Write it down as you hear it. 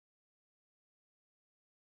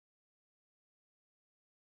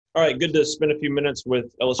All right, good to spend a few minutes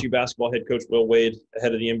with LSU basketball head coach Will Wade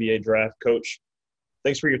ahead of the NBA draft. Coach,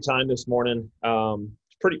 thanks for your time this morning.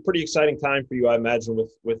 It's pretty exciting time for you, I imagine,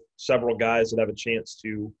 with several guys that have a chance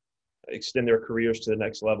to extend their careers to the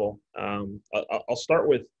next level. I'll start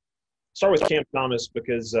with Cam Thomas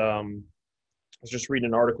because I was just reading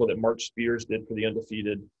an article that Mark Spears did for the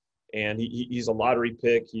Undefeated, and he's a lottery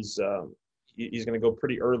pick. He's going to go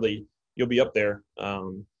pretty early. You'll be up there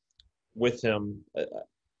with him.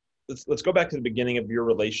 Let's go back to the beginning of your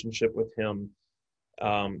relationship with him.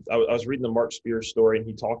 I was reading the Mark Spears story, and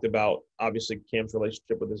he talked about obviously Cam's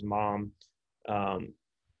relationship with his mom, and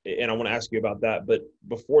I want to ask you about that. But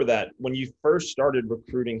before that, when you first started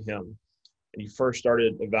recruiting him and you first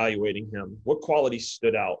started evaluating him, what qualities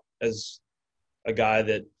stood out as a guy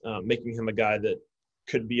that making him a guy that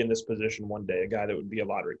could be in this position one day, a guy that would be a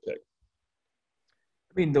lottery pick?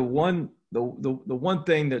 I mean, the one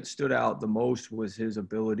thing that stood out the most was his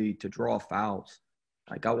ability to draw fouls.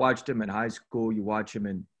 Like, I watched him in high school. You watch him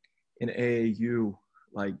in AAU.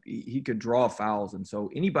 Like, he could draw fouls, and so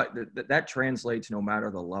anybody that translates no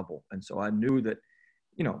matter the level. And so I knew that,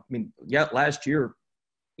 last year,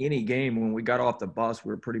 any game when we got off the bus, we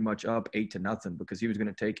were pretty much up 8-0 because he was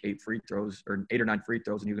going to take 8 free throws or 8 or 9 free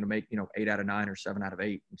throws, and he was going to make 8 out of 9 or 7 out of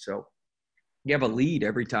 8. And so you have a lead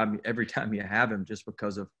every time you have him, just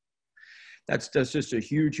because of that's just a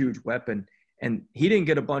huge weapon. And he didn't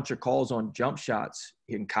get a bunch of calls on jump shots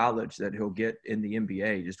in college that he'll get in the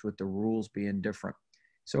NBA, just with the rules being different.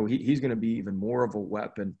 So he's going to be even more of a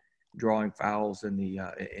weapon drawing fouls in the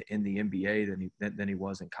NBA than he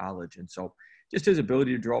was in college. And so just his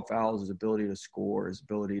ability to draw fouls, his ability to score, his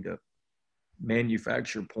ability to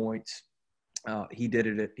manufacture points, he did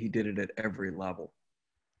it at every level.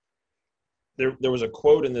 There was a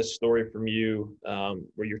quote in this story from you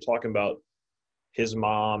where you're talking about his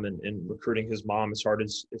mom and recruiting his mom as hard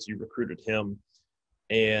as you recruited him,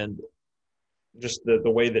 and just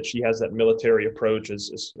the way that she has that military approach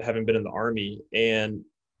as having been in the Army. And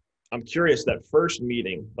I'm curious, that first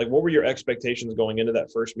meeting, like, what were your expectations going into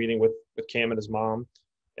that first meeting with Cam and his mom?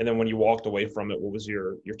 And then when you walked away from it, what was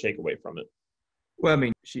your takeaway from it? Well, I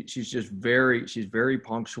mean, she's very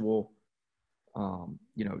punctual.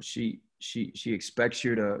 She expects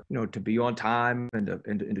you to be on time and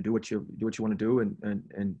to do what you want to do.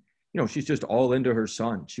 And she's just all into her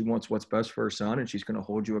son. She wants what's best for her son, and she's going to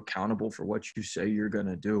hold you accountable for what you say you're going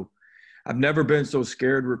to do. I've never been so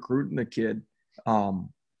scared recruiting a kid.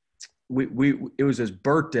 It was his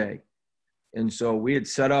birthday. And so we had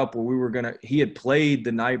set up where he had played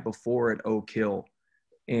the night before at Oak Hill,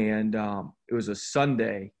 and it was a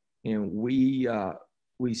Sunday, and we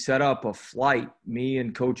set up a flight, me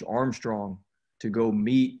and Coach Armstrong, to go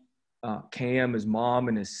meet Cam, his mom,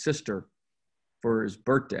 and his sister for his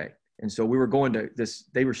birthday. And so we were going to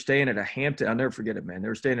they were staying at a Hampton. I'll never forget it, man. They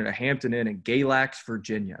were staying at a Hampton Inn in Galax,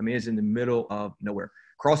 Virginia. I mean, it's in the middle of nowhere.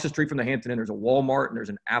 Across the street from the Hampton Inn, there's a Walmart and there's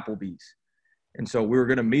an Applebee's. And so we were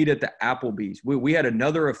going to meet at the Applebee's. We had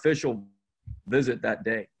another official visit that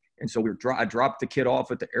day. And so I dropped the kid off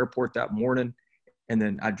at the airport that morning. And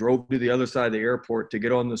then I drove to the other side of the airport to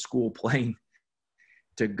get on the school plane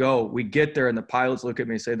to go. We get there, and the pilots look at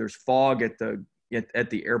me and say, "There's fog at the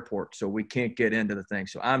airport, so we can't get into the thing."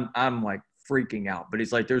 So I'm like freaking out. But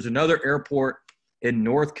he's like, "There's another airport in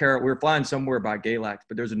North Carolina." We were flying somewhere by Galax,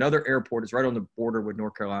 but there's another airport. It's right on the border with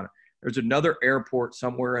North Carolina. There's another airport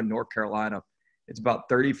somewhere in North Carolina. It's about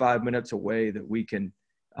 35 minutes away that we can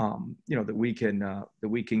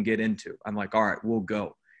get into. I'm like, "All right, we'll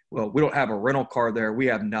go." Well, we don't have a rental car there. We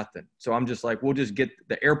have nothing. So I'm just like, we'll just get –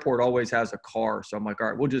 the airport always has a car. So I'm like, all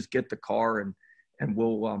right, we'll just get the car and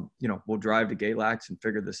we'll drive to Galax and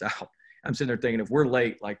figure this out. I'm sitting there thinking, if we're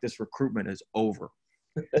late, like, this recruitment is over.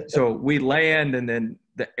 So we land, and then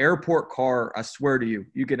the airport car, I swear to you,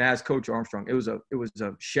 you can ask Coach Armstrong. It was a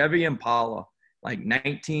Chevy Impala, like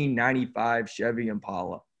 1995 Chevy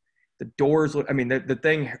Impala. The doors – the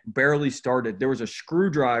thing barely started. There was a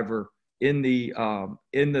screwdriver in the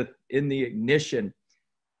ignition.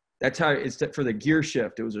 That's how it's for the gear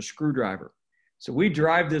shift. It was a screwdriver. So we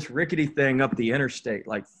drive this rickety thing up the interstate,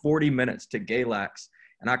 like 40 minutes to Galax.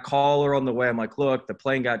 And I call her on the way. I'm like, "Look, the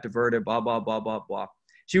plane got diverted, blah, blah, blah, blah, blah."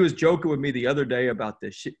 She was joking with me the other day about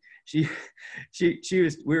this. We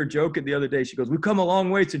were joking the other day. She goes, "We've come a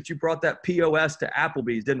long way since you brought that POS to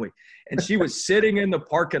Applebee's, didn't we?" And she was sitting in the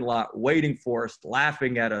parking lot waiting for us,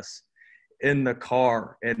 laughing at us in the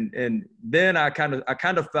car. And then I kind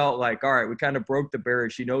of felt like, all right, we kind of broke the barrier.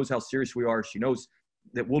 She knows how serious we are. She knows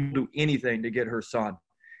that we'll do anything to get her son.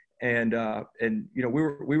 And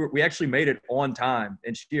we actually made it on time,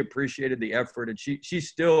 and she appreciated the effort. And she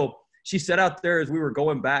still she sat out there as we were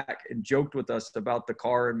going back and joked with us about the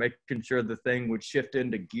car and making sure the thing would shift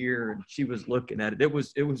into gear. And she was looking at it.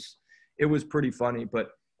 It was pretty funny,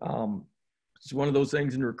 but it's one of those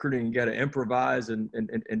things in recruiting. You got to improvise and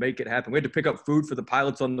make it happen. We had to pick up food for the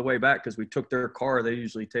pilots on the way back because we took their car they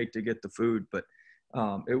usually take to get the food. But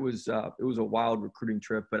it was a wild recruiting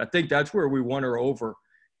trip. But I think that's where we won her over.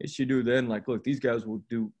 Is she knew then, like, look, these guys will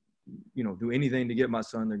do anything to get my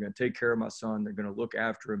son. They're going to take care of my son. They're going to look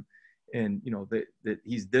after him. And, that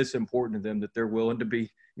he's this important to them that they're willing to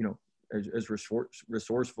be, as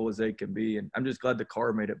resourceful as they can be. And I'm just glad the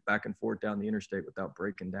car made it back and forth down the interstate without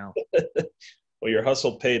breaking down. Well, your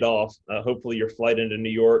hustle paid off. Hopefully your flight into New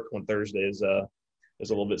York on Thursday is a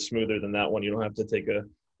little bit smoother than that one. You don't have to take a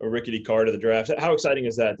rickety car to the draft. How exciting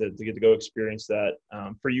is that to get to go experience that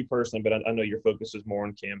for you personally? But I know your focus is more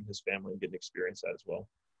on Cam and his family and getting to experience that as well.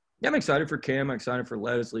 Yeah, I'm excited for Cam. I'm excited for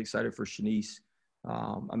Leslie, excited for Shanice.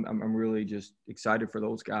 I'm really just excited for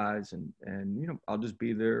those guys, and I'll just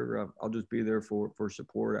be there. I'll just be there for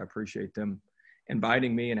support. I appreciate them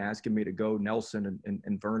inviting me and asking me to go. Nelson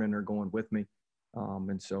and Vernon are going with me,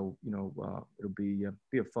 and so it'll be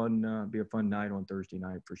a fun night on Thursday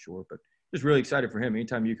night for sure. But just really excited for him.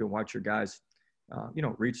 Anytime you can watch your guys,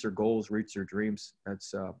 reach their goals, reach their dreams,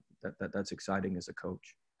 that's exciting as a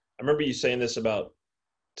coach. I remember you saying this about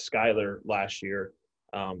Skyler last year.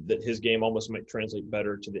 That his game almost might translate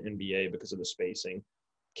better to the NBA because of the spacing.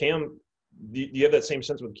 Cam, do you have that same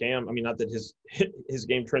sense with Cam? I mean, not that his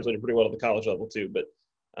game translated pretty well at the college level too, but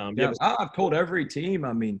I've told every team.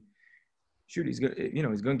 I mean, shoot, he's going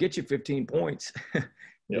to get you 15 points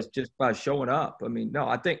just by showing up. I mean, no,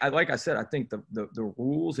 I think like I said, I think the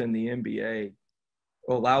rules in the NBA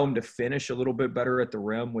will allow him to finish a little bit better at the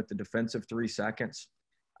rim with the defensive 3 seconds.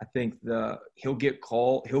 I think he'll get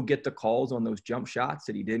the calls on those jump shots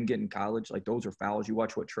that he didn't get in college. Like, those are fouls. You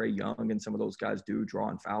watch what Trae Young and some of those guys do,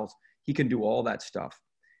 drawing fouls. He can do all that stuff.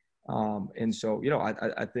 And so,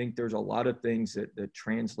 I think there's a lot of things that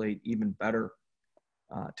translate even better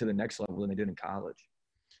to the next level than they did in college.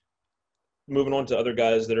 Moving on to other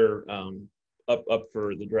guys that are up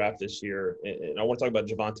for the draft this year, and I want to talk about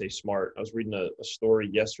Javonte Smart. I was reading a story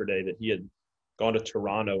yesterday that he had gone to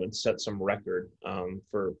Toronto and set some record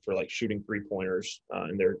for like shooting 3-pointers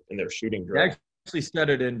in their shooting draft. He actually said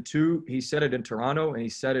it in two. He said it in Toronto and he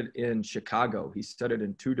said it in Chicago. He said it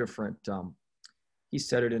in two different. He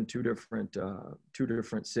said it in two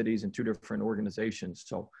different cities and two different organizations.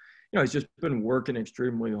 So, he's just been working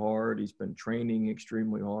extremely hard. He's been training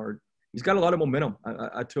extremely hard. He's got a lot of momentum.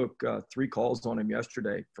 I took 3 calls on him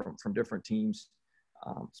yesterday from different teams.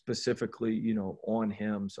 Specifically, on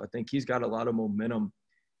him. So I think he's got a lot of momentum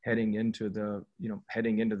heading into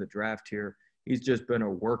the draft here. He's just been a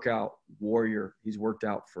workout warrior. He's worked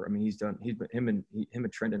out him and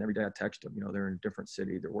Trendon every day. I text him, they're in a different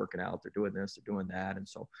city. They're working out. They're doing this, they're doing that. And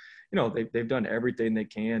so, they've done everything they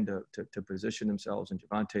can to position themselves. And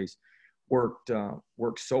Javonte's worked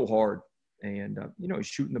so hard. And, he's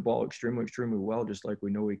shooting the ball extremely, extremely well, just like we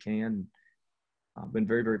know he can. I've been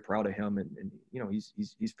very, very proud of him, and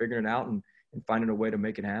he's figuring it out and finding a way to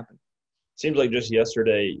make it happen. Seems like just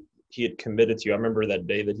yesterday he had committed to you. I remember that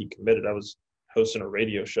day that he committed. I was hosting a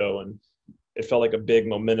radio show, and it felt like a big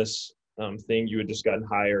momentous thing. You had just gotten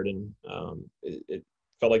hired, and it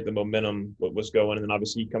felt like the momentum was going. And then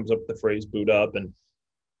obviously he comes up with the phrase "boot up,"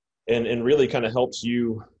 and really kind of helps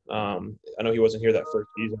you. I know he wasn't here that first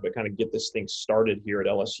season, but kind of get this thing started here at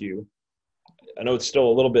LSU. I know it's still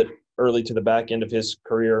a little bit early to the back end of his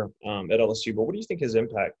career at LSU, but what do you think his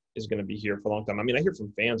impact is going to be here for a long time? I mean, I hear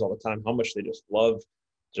from fans all the time how much they just love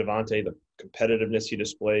Javonte, the competitiveness he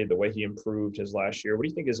displayed, the way he improved his last year. What do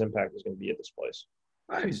you think his impact is going to be at this place?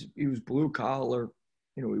 He was blue collar.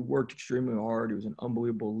 He worked extremely hard. He was an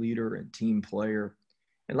unbelievable leader and team player.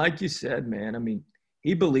 And like you said, man, I mean,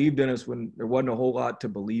 he believed in us when there wasn't a whole lot to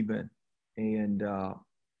believe in. And,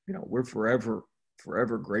 we're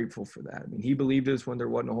forever grateful for that. I mean, he believed us when there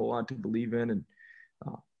wasn't a whole lot to believe in. And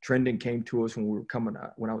Trendon came to us when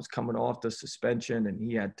I was coming off the suspension, and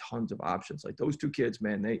he had tons of options. Like, those 2 kids,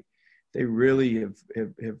 man, they really have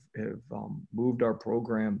moved our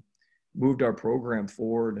program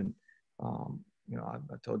forward. And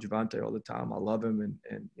I tell Javonte all the time, I love him,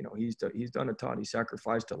 and he's done a ton. He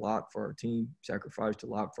sacrificed a lot for our team, sacrificed a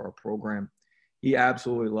lot for our program. He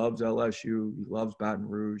absolutely loves LSU. He loves Baton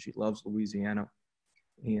Rouge. He loves Louisiana.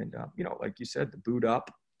 And like you said, the boot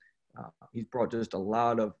up. He's brought just a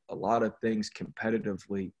lot of things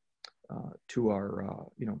competitively to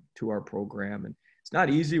our program. And it's not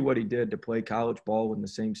easy what he did to play college ball in the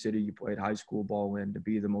same city you played high school ball in, to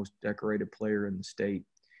be the most decorated player in the state.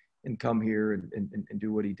 and come here and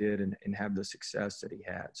do what he did and have the success that he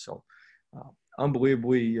had. So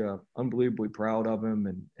unbelievably proud of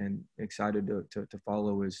him and excited to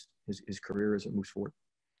follow his career as it moves forward.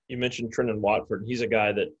 You mentioned Trendon Watford. He's a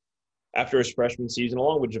guy that after his freshman season,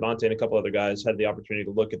 along with Javante and a couple other guys, had the opportunity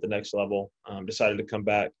to look at the next level, decided to come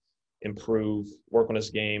back, improve, work on his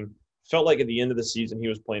game. Felt like at the end of the season he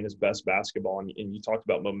was playing his best basketball, and you talked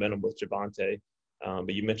about momentum with Javante,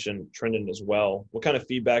 but you mentioned Trendon as well. What kind of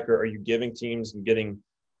feedback are you giving teams and getting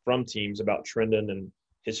from teams about Trendon and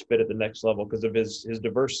his fit at the next level? Because of his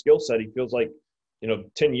diverse skill set, he feels like,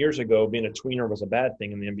 10 years ago, being a tweener was a bad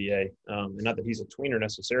thing in the NBA. And not that he's a tweener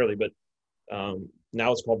necessarily, but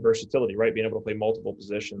now it's called versatility, right? Being able to play multiple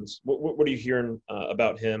positions. What are you hearing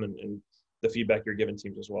about him and the feedback you're giving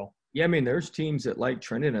teams as well? Yeah, I mean, there's teams that like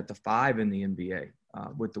Trendon at the 5 in the NBA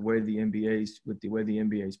with the way the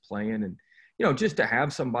NBA's playing, and just to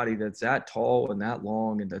have somebody that's that tall and that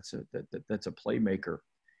long and that's a playmaker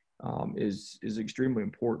is extremely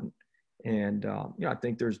important. And I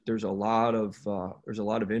think there's a lot of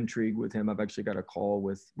intrigue with him. I've actually got a call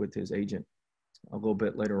with his agent a little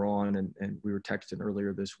bit later on, and we were texting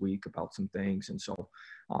earlier this week about some things. And so,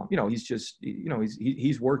 he's just,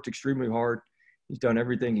 he's worked extremely hard. He's done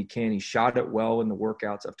everything he can. He shot it well in the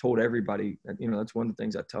workouts. I've told everybody that, that's one of the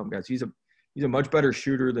things I tell him, guys. He's a much better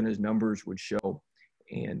shooter than his numbers would show.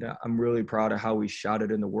 And I'm really proud of how he shot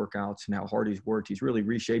it in the workouts and how hard he's worked. He's really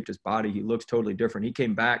reshaped his body. He looks totally different. He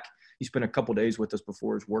came back. He spent a couple days with us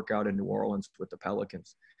before his workout in New Orleans with the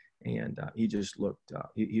Pelicans. And he just looked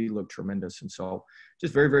he looked tremendous. And so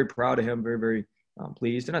just very, very proud of him, very, very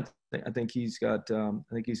pleased. And I think he's got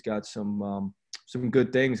some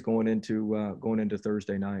good things going into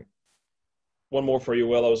Thursday night. One more for you,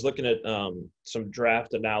 Will. I was looking at some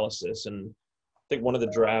draft analysis, and I think one of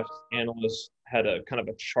the draft analysts had a kind of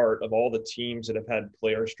a chart of all the teams that have had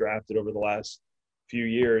players drafted over the last few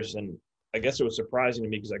years. And I guess it was surprising to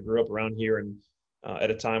me because I grew up around here and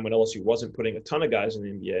at a time when LSU wasn't putting a ton of guys in the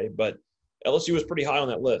NBA, but LSU was pretty high on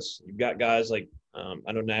that list. You've got guys like,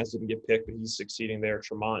 I know Naz didn't get picked, but he's succeeding there.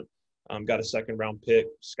 Tremont got a second-round pick.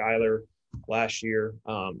 Skyler last year.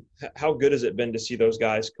 How good has it been to see those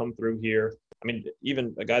guys come through here? I mean,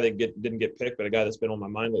 even a guy that didn't get picked, but a guy that's been on my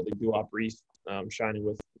mind lately, Duop Reith, shining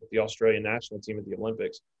with the Australian national team at the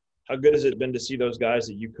Olympics. How good has it been to see those guys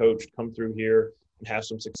that you coached come through here and have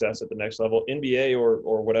some success at the next level, NBA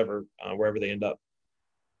or whatever, wherever they end up?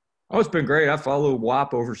 Oh, it's been great. I follow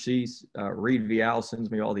WAP overseas. Reed Vial sends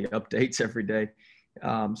me all the updates every day.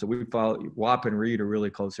 So we follow WAP and Reed are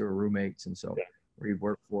really close. They were roommates. And so Reed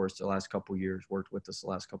worked for us the last couple of years, worked with us the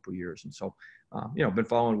last couple of years. And so, been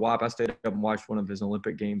following WAP. I stayed up and watched one of his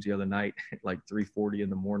Olympic games the other night at like 3:40 in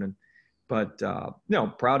the morning. But,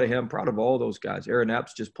 proud of him, proud of all those guys. Aaron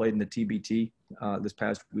Epps just played in the TBT this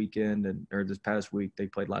past weekend or this past week. They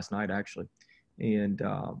played last night, actually. And,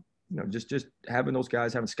 just having those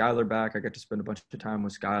guys, having Skyler back. I got to spend a bunch of time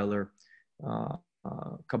with Skyler a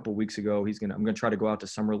couple of weeks ago. I'm going to try to go out to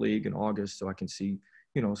Summer League in August so I can see,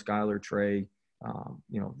 Skyler, Trey,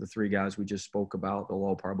 the 3 guys we just spoke about. They'll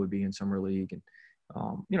all probably be in Summer League. And,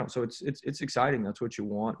 so it's exciting. That's what you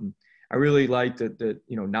want. And I really like that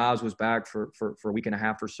Naz was back for a week and a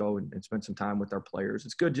half or so and spent some time with our players.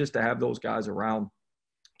 It's good just to have those guys around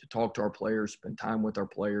to talk to our players, spend time with our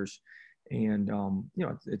players. And,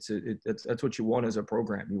 that's what you want as a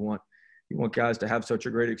program. You want guys to have such a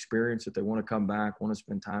great experience that they want to come back, want to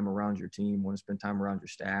spend time around your team, want to spend time around your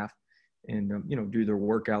staff and, do their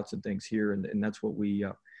workouts and things here. And that's what we,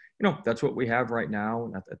 that's what we have right now.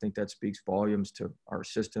 And I think that speaks volumes to our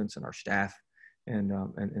assistants and our staff and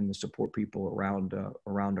the support people around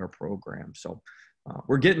our program. So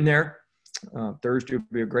we're getting there. Thursday will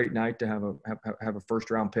be a great night to have a first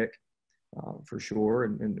round pick. For sure.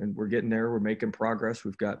 And we're getting there. We're making progress.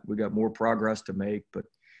 We've got more progress to make, but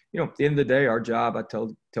at the end of the day, our job, I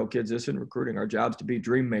tell kids this in recruiting, our job's to be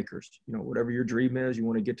dream makers. Whatever your dream is, you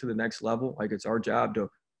want to get to the next level. Like it's our job to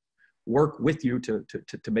work with you to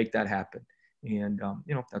make that happen. And,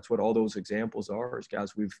 that's what all those examples are is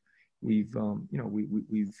guys, we've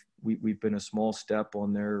been a small step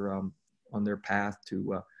on their path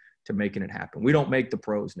to making it happen. We don't make the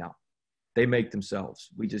pros now. They make themselves.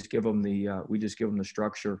 We just give them the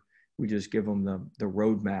structure. We just give them the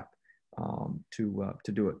roadmap to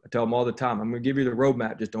do it. I tell them all the time, I'm going to give you the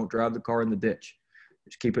roadmap. Just don't drive the car in the ditch.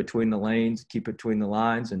 Just keep it between the lanes, keep it between the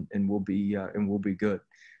lines, and we'll be good.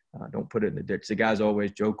 Don't put it in the ditch. The guys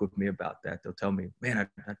always joke with me about that. They'll tell me, man,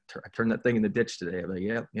 I turned that thing in the ditch today. I'm like,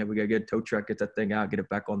 yeah, we got to get a tow truck, get that thing out, get it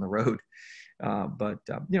back on the road.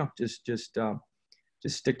 Just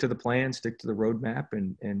just stick to the plan, stick to the roadmap.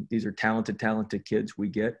 And these are talented kids we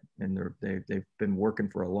get, and they've been working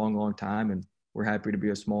for a long, long time. And we're happy to be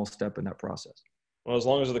a small step in that process. Well, as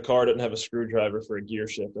long as the car doesn't have a screwdriver for a gear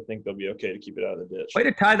shift, I think they'll be okay to keep it out of the ditch. Way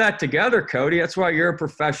to tie that together, Cody. That's why you're a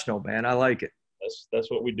professional, man. I like it.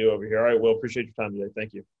 That's what we do over here. All right, Will, appreciate your time today.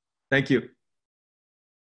 Thank you. Thank you.